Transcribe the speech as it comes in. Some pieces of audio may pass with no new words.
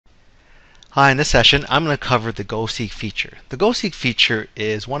Hi, in this session I'm going to cover the GoSeek feature. The GoSeek feature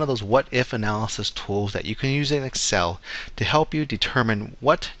is one of those what-if analysis tools that you can use in Excel to help you determine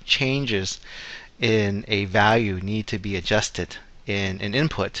what changes in a value need to be adjusted in an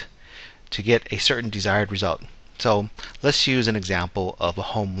input to get a certain desired result. So let's use an example of a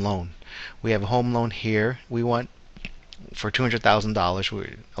home loan. We have a home loan here. We want for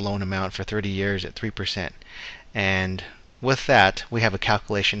 $200,000 a loan amount for 30 years at 3%. And with that, we have a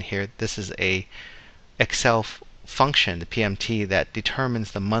calculation here. This is a Excel function, the PMT, that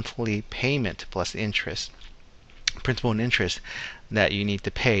determines the monthly payment plus interest, principal and interest, that you need to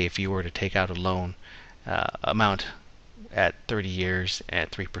pay if you were to take out a loan amount at 30 years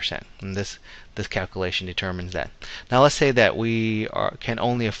at 3%. And this calculation determines that. Now let's say that we can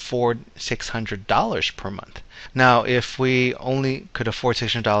only afford $600 per month. Now if we only could afford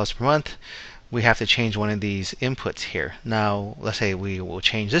 $600 per month, we have to change one of these inputs here. Now let's say we will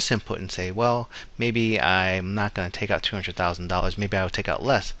change this input and say, well, maybe I'm not going to take out $200,000, maybe I will take out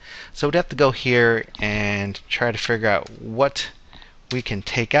less. So we'd have to go here and try to figure out what we can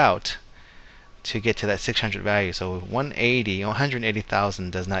take out to get to that 600 value. So 180,000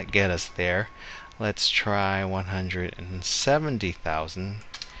 does not get us there. Let's try 170,000.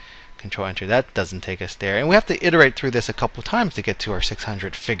 Control Enter. That doesn't take us there. And we have to iterate through this a couple times to get to our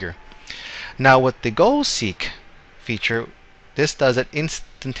 600 figure. Now with the GoSeek feature, this does it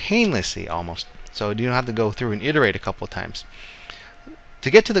instantaneously almost. So you don't have to go through and iterate a couple times.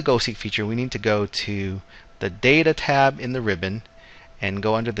 To get to the GoSeek feature, we need to go to the Data tab in the ribbon and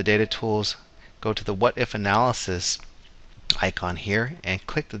go under the Data Tools, go to the What If Analysis icon here and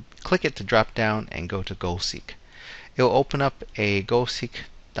click it to drop down and go to GoSeek. It will open up a GoSeek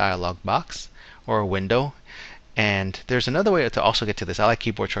dialog box or a window. And there's another way to also get to this. I like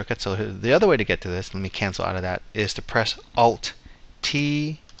keyboard shortcuts, so the other way to get to this, let me cancel out of that, is to press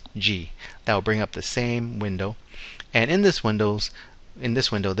Alt-T-G. That will bring up the same window. And in this window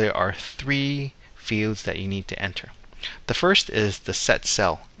there are three fields that you need to enter. The first is the set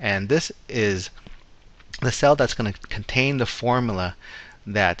cell, and this is the cell that's going to contain the formula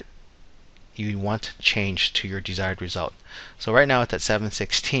that you want to change to your desired result. So right now it's at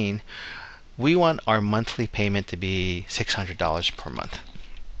 716. We want our monthly payment to be $600 per month.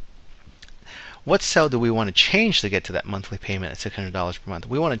 What cell do we want to change to get to that monthly payment at $600 per month?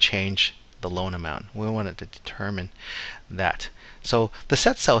 We want to change the loan amount. We want it to determine that. So the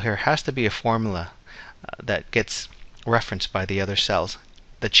set cell here has to be a formula that gets referenced by the other cells.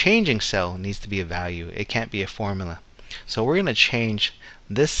 The changing cell needs to be a value. It can't be a formula. So we're going to change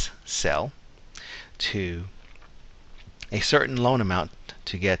this cell to a certain loan amount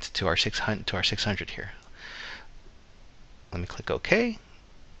to get to our 600 here. Let me click OK,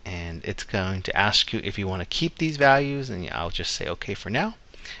 and it's going to ask you if you want to keep these values, and I'll just say OK for now.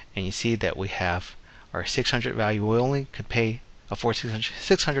 And you see that we have our 600 value. We only could afford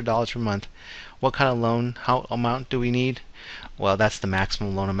 $600 per month. What kind of loan amount do we need? Well, that's the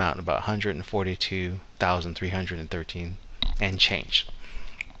maximum loan amount, about 142,313 and change.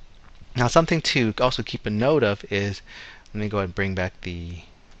 Now something to also keep a note of is, let me go ahead and bring back the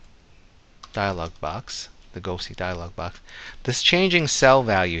dialog box, the GoSeek dialog box. This changing cell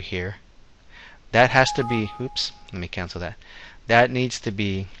value here, that has to be, oops, let me cancel that. That needs to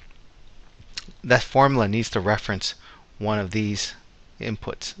be, that formula needs to reference one of these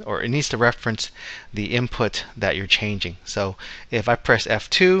inputs, or it needs to reference the input that you're changing. So if I press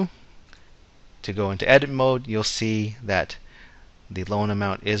F2 to go into edit mode, you'll see that the loan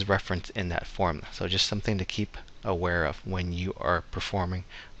amount is referenced in that formula. So just something to keep aware of when you are performing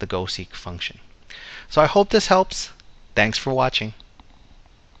the GoSeek function. So I hope this helps. Thanks for watching.